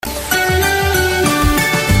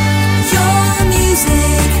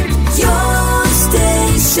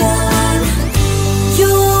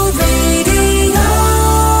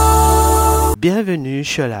bienvenue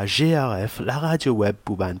sur la GRF, la radio web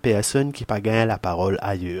pour une personne qui pas gagné la parole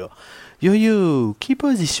ailleurs. Yo yo, qui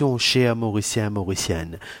position chers Mauriciens et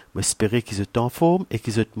Mauriciennes? J'espère qu'ils sont en forme et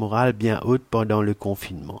qu'ils ont morale bien haute pendant le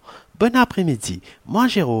confinement. Bon après-midi, moi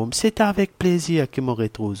Jérôme, c'est avec plaisir que me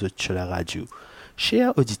retrouve sur la radio.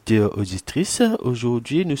 Chers auditeurs, auditrices,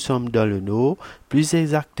 aujourd'hui nous sommes dans le Nord, plus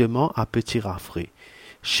exactement à Petit-Raffray,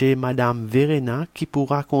 chez Madame Verena qui pour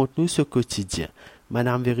raconter nous ce quotidien.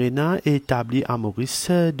 Madame Verena est établie à Maurice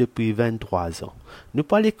depuis 23 ans. Nous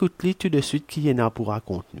parlons écouter tout de suite qui est là pour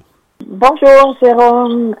raconter nous. Bonjour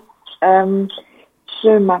Jérôme,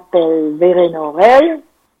 je m'appelle Verena Aurel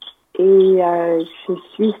et je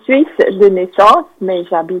suis suisse de naissance, mais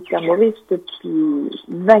j'habite à Maurice depuis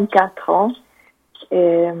 24 ans.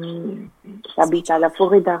 Et, j'habite à la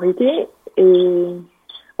forêt d'Arrêté et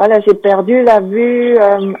voilà, j'ai perdu la vue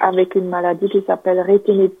avec une maladie qui s'appelle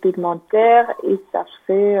rétinite pigmentaire et ça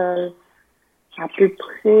fait à peu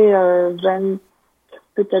près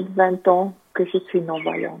peut-être 20 ans que je suis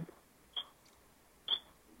non-voyante.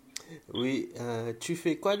 Oui, tu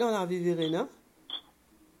fais quoi dans la vie, Verena?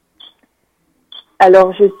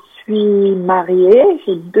 Alors, je suis mariée,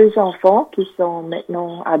 j'ai 2 enfants qui sont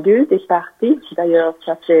maintenant adultes et partis. D'ailleurs,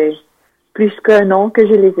 ça fait plus qu'1 an que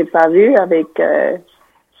je les ai pas vus avec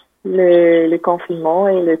le confinement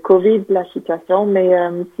et le Covid, la situation. Mais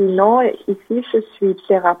sinon, ici, je suis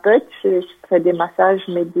thérapeute, je fais des massages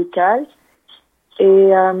médicaux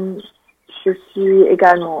et je suis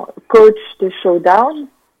également coach de showdown.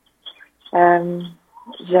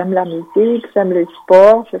 J'aime la musique, j'aime le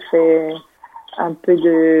sport, je fais un peu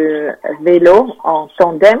de vélo en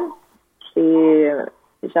tandem et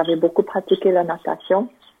j'avais beaucoup pratiqué la natation.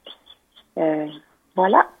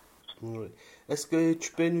 Voilà. Oui. Est-ce que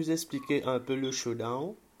tu peux nous expliquer un peu le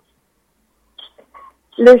showdown?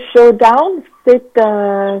 Le showdown, c'est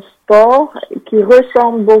un sport qui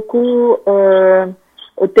ressemble beaucoup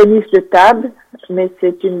au tennis de table, mais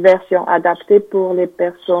c'est une version adaptée pour les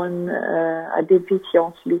personnes à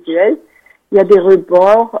déficience visuelle. Il y a des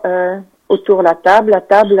rebords autour de la table. La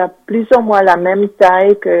table a plus ou moins la même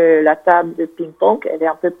taille que la table de ping-pong. Elle est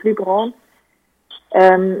un peu plus grande.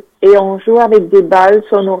 Et on joue avec des balles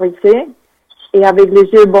sonorisées et avec les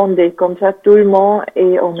yeux bandés. Comme ça, tout le monde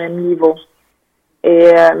est au même niveau.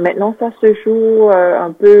 Et maintenant, ça se joue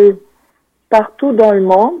un peu partout dans le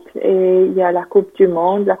monde. Et il y a la Coupe du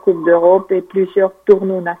Monde, la Coupe d'Europe et plusieurs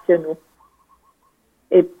tournois nationaux.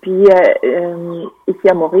 Et puis, ici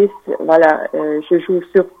à Maurice, voilà, je joue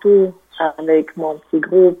surtout avec mon petit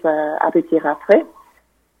groupe à Petit-Raffray.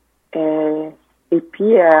 Et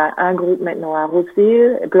puis, un groupe maintenant à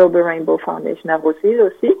Roseville, Global Rainbow Foundation à Roseville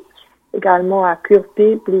aussi. Également à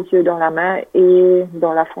Curpip, les yeux dans la main, et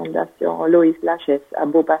dans la fondation Loïs Lachesse à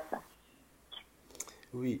Beaubassin.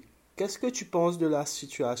 Oui. Qu'est-ce que tu penses de la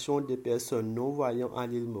situation des personnes non-voyantes à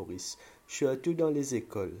l'île Maurice, surtout dans les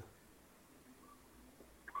écoles?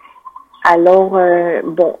 Alors,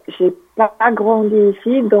 bon, j'ai pas grandi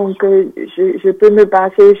ici, donc je peux me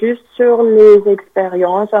baser juste sur les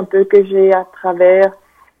expériences un peu que j'ai à travers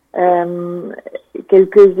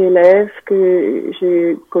quelques élèves que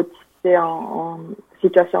j'ai côtoyés en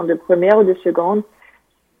situation de première ou de seconde.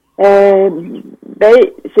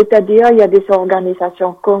 C'est-à-dire, il y a des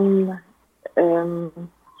organisations comme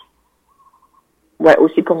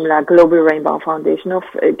aussi comme la Global Rainbow Foundation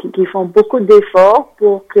qui font beaucoup d'efforts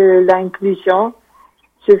pour que l'inclusion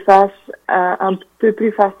se fasse un peu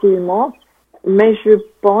plus facilement. Mais je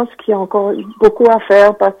pense qu'il y a encore beaucoup à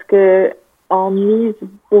faire parce que on mise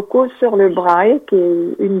beaucoup sur le braille, qui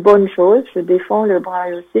est une bonne chose. Je défends le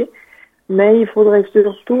braille aussi. Mais il faudrait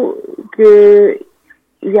surtout qu'il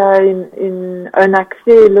y a un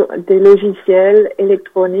accès des logiciels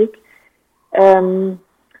électroniques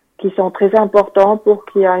qui sont très importants pour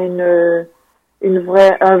qu'il y ait un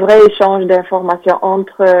vrai échange d'informations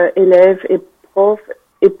entre élèves et profs.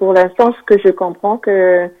 Et pour l'instant, ce que je comprends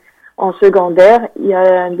que en secondaire, il y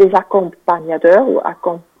a des accompagnateurs ou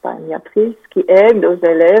accompagnatrices qui aident aux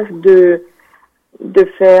élèves de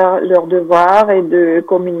faire leurs devoirs et de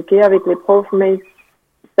communiquer avec les profs, mais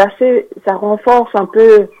ça renforce un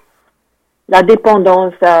peu la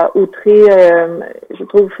dépendance à outrer. Je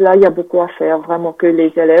trouve là il y a beaucoup à faire, vraiment que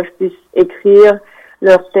les élèves puissent écrire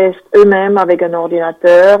leurs tests eux-mêmes avec un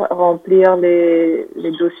ordinateur, remplir les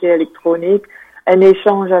dossiers électroniques, un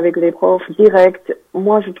échange avec les profs direct.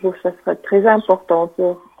 Moi, je trouve que ça serait très important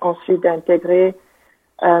pour ensuite intégrer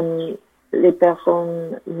les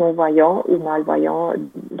personnes non-voyantes ou malvoyantes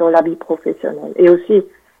dans la vie professionnelle et aussi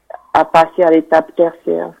à passer à l'étape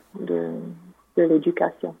tertiaire de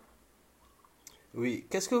l'éducation. Oui.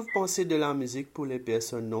 Qu'est-ce que vous pensez de la musique pour les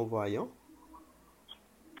personnes non-voyantes?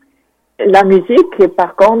 La musique,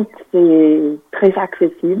 par contre, c'est très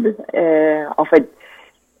accessible. En fait,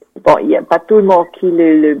 bon, il n'y a pas tout le monde qui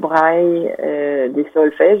le braille des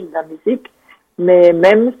solfèges, de la musique, mais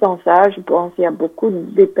même sans ça, je pense qu'il y a beaucoup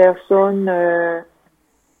de personnes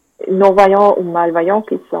non-voyants ou malvoyants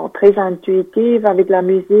qui sont très intuitives avec la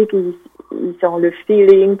musique, ils ont le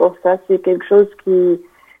feeling. Pour ça, c'est quelque chose qui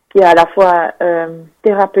est à la fois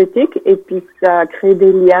thérapeutique et puis ça crée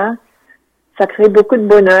des liens, ça crée beaucoup de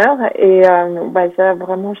bonheur et ça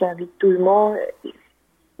vraiment j'invite tout le monde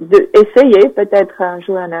de essayer peut-être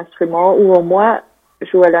jouer un instrument ou au moins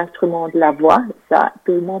jouer l'instrument de la voix. Ça,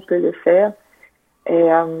 tout le monde peut le faire et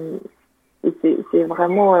c'est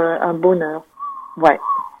vraiment un bonheur. Ouais.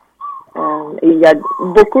 Et il y a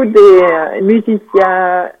beaucoup de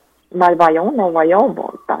musiciens malvoyants, non-voyants. Bon,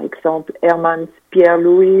 par exemple, Hermans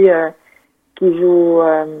Pierre-Louis qui joue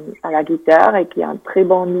à la guitare et qui a un très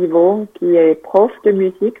bon niveau, qui est prof de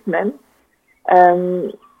musique même.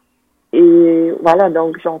 Et voilà,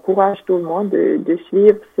 donc j'encourage tout le monde de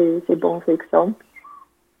suivre ces bons exemples.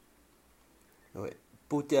 Oui.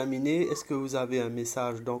 Pour terminer, est-ce que vous avez un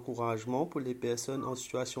message d'encouragement pour les personnes en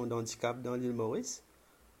situation de handicap dans l'île Maurice?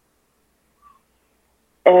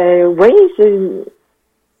 Oui,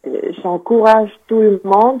 j'encourage tout le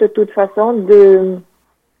monde de toute façon de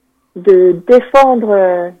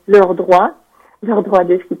défendre leurs droits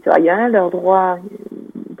de citoyens, leurs droits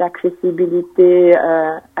d'accessibilité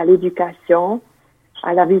à l'éducation,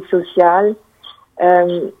 à la vie sociale.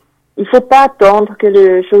 Il faut pas attendre que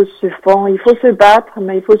les choses se font. Il faut se battre,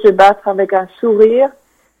 mais il faut se battre avec un sourire.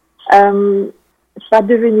 Pas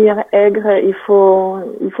devenir aigre. Il faut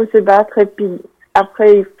se battre et puis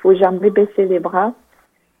après il faut jamais baisser les bras.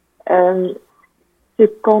 Se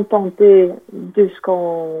contenter de ce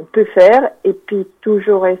qu'on peut faire et puis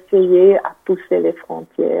toujours essayer à pousser les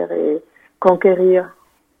frontières et conquérir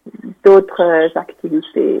d'autres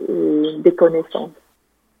activités et des connaissances.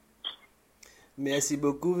 Merci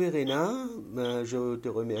beaucoup, Verena. Je te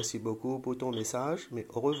remercie beaucoup pour ton message. Mais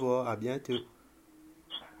au revoir, à bientôt.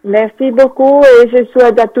 Merci beaucoup et je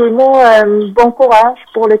souhaite à tout le monde bon courage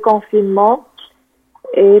pour le confinement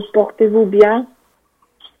et portez-vous bien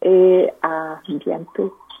et à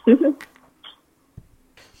bientôt.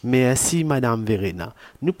 Merci, Madame Verena.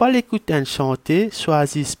 Nous allons écouter un chanté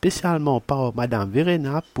choisi spécialement par Madame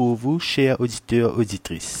Verena pour vous, chers auditeurs,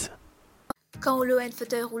 auditrices. Quand on a un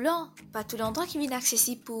fauteuil roulant, pas tout l'endroit qui est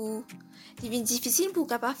accessible pour. Il devient difficile pour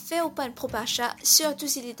capable faire ou pas un propre achat, surtout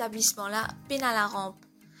si l'établissement-là peine à la rampe.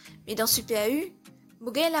 Mais dans Super U,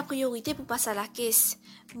 vous gagnez la priorité pour passer à la caisse.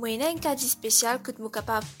 Moyennant un caddie spécial que vous êtes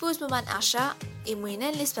capable de poser moment d'achat et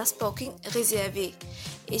moyennant l'espace parking réservé.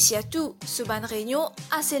 Et s'il y a tout, ce ban réunion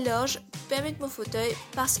assez large permet que mon fauteuil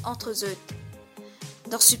passe entre eux.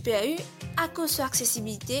 Dans Super U, à cause de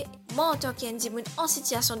l'accessibilité, moi en tant qu'individu en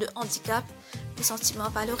situation de handicap, mes sentiments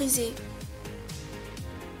valorisés.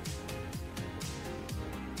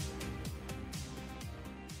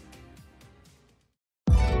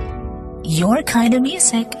 Your kind of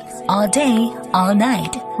music, all day, all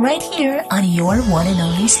night, right here on your one and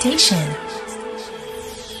only station.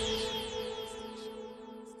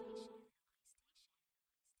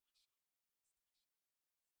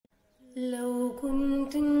 لو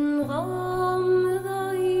كنت نغمض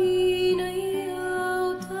عيني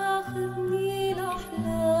وتاخذني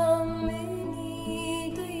الأحلام من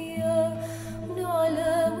ايديا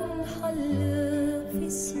ونعلى ونحلق في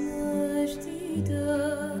سما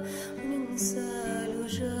جديدة وننسى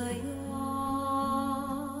الوجايا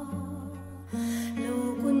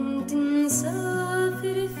لو كنت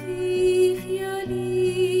نسافر في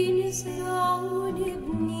خيالي نزرع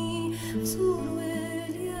ونبني بصور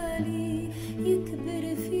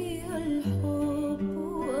يكبر في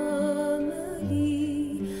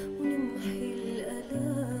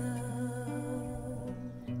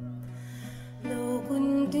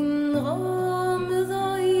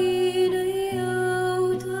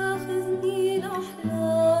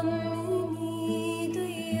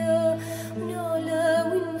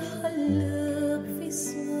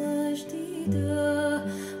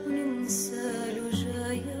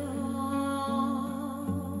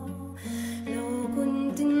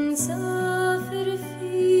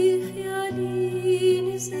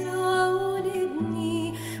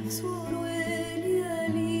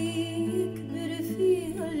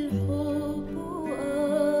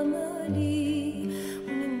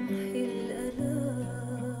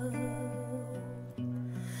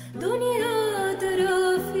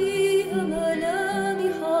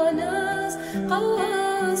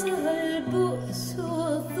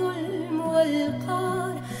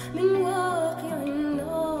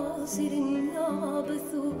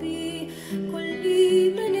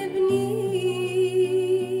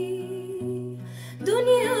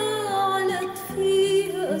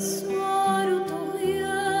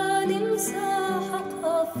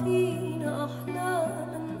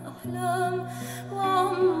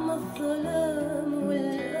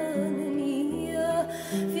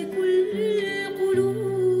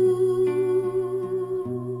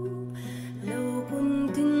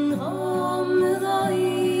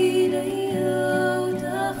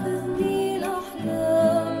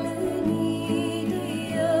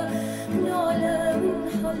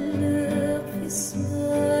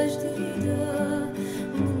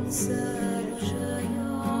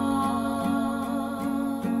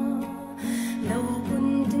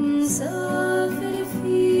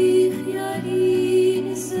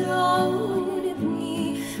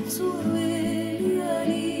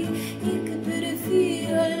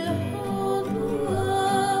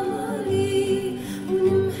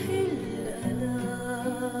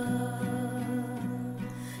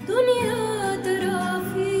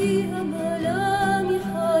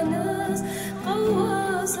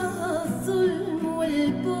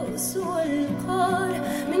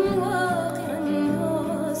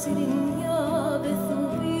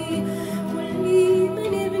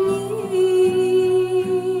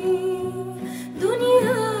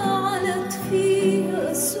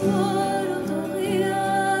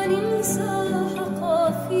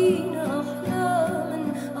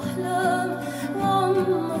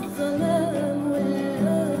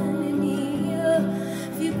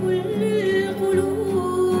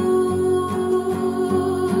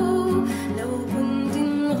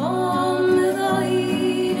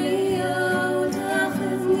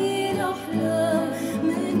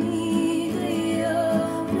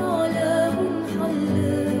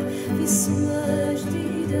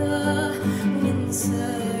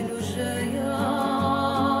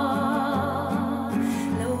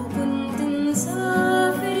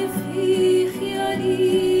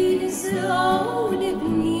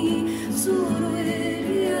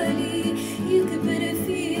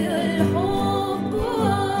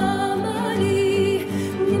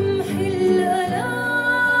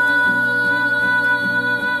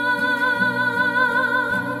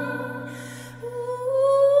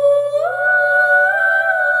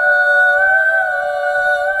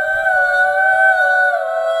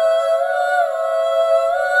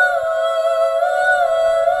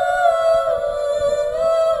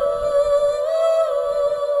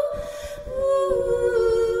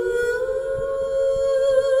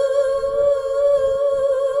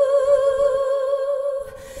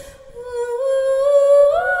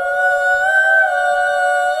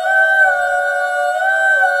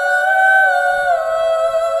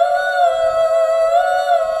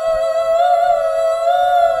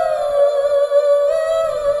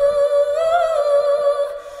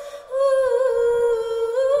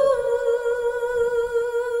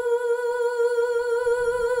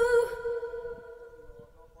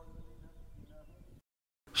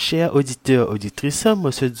Chers auditeurs, auditrices,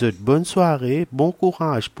 moi je vous souhaite bonne soirée, bon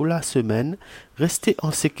courage pour la semaine, restez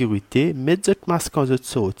en sécurité, mettez votre masque quand vous êtes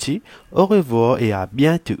sortis. Au revoir et à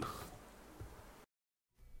bientôt.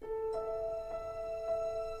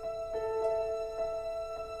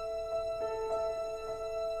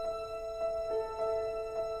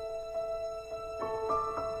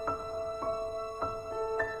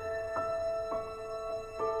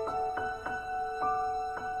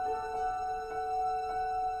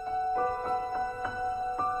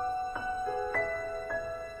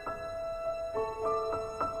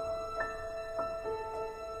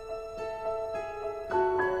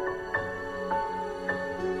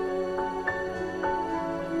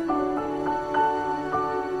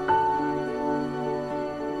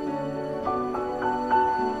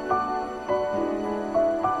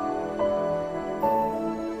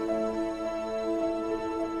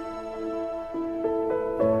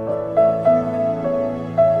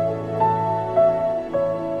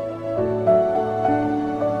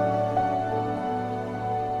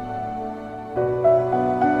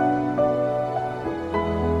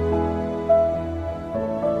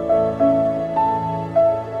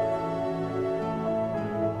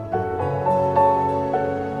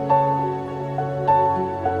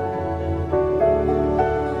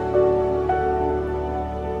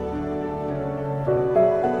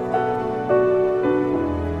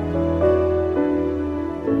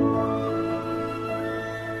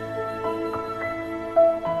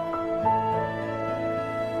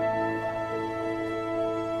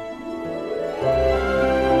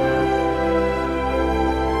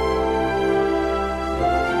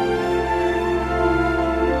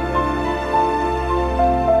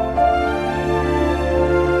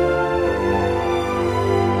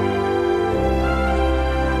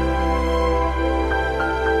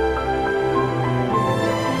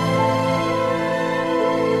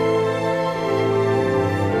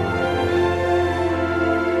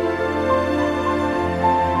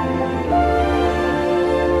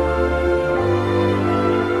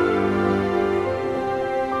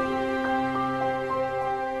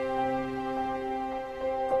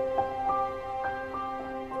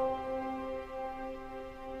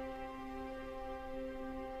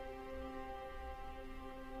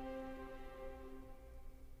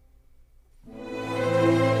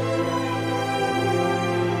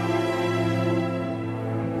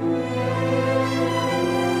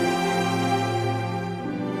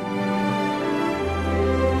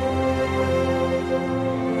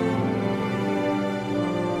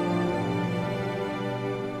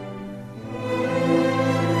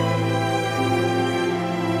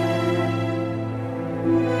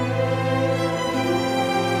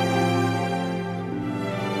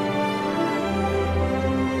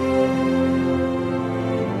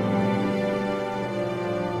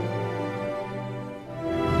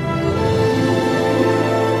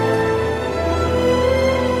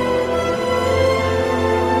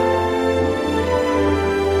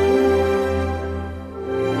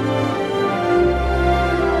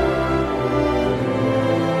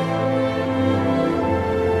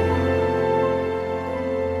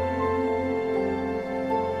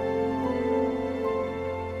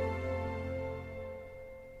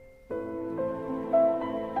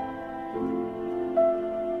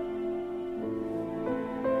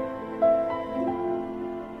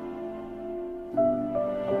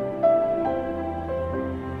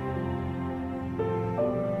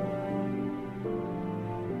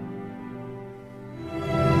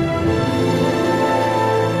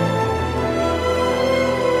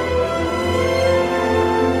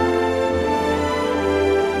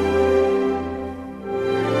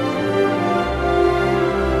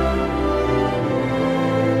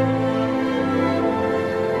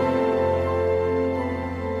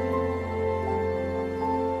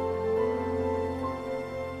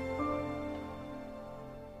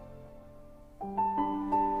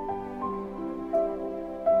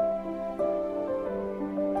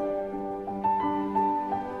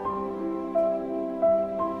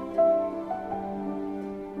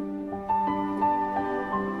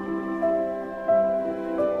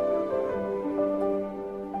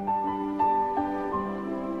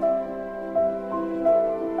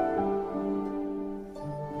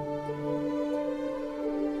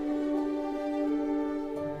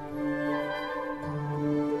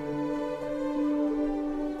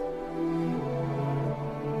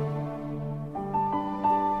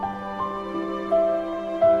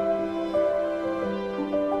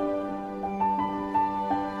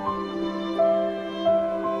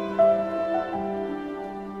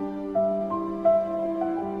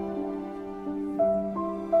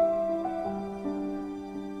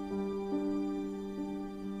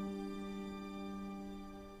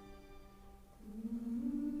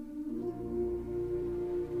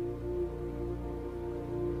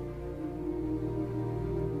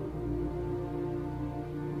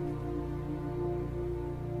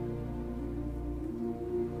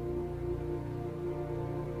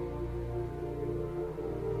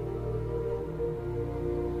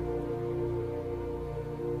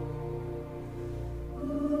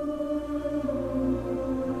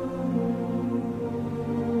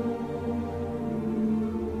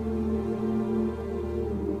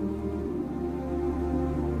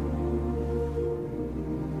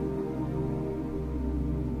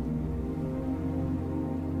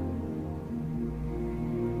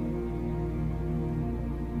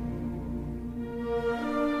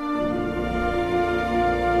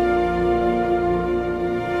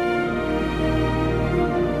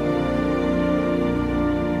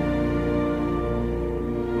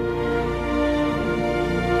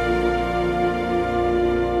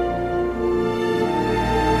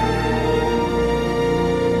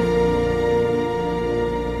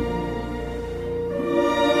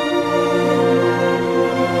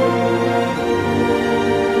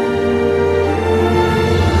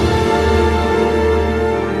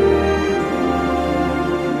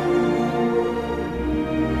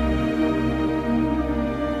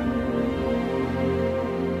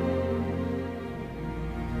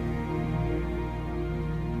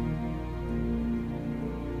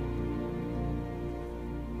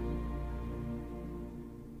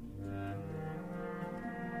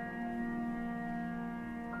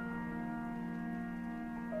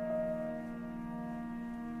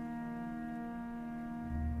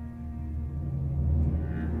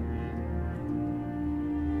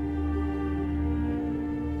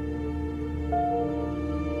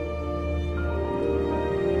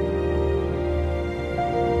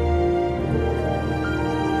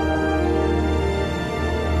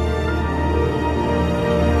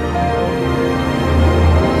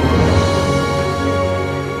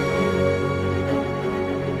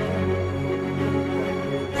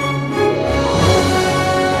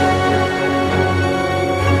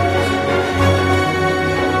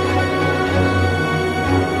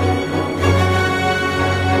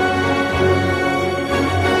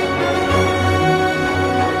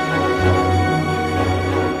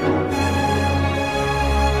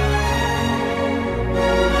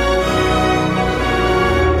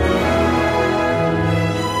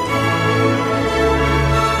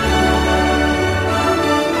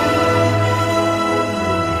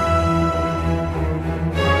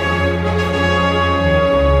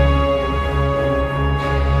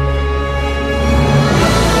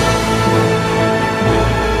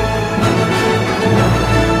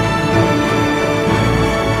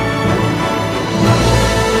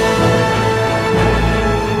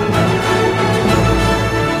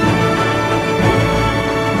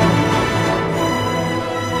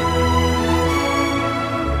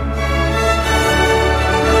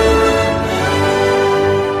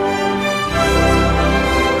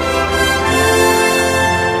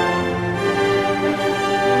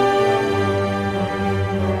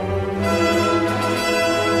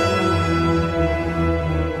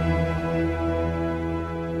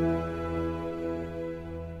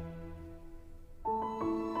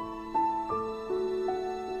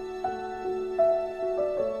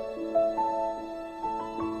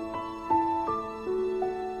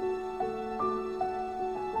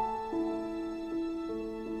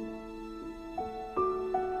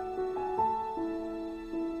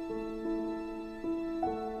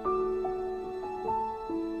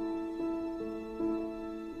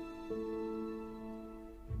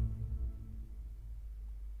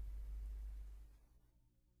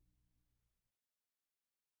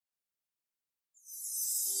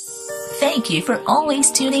 Thank you for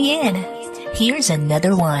always tuning in. Here's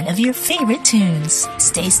another one of your favorite tunes.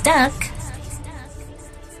 Stay stuck.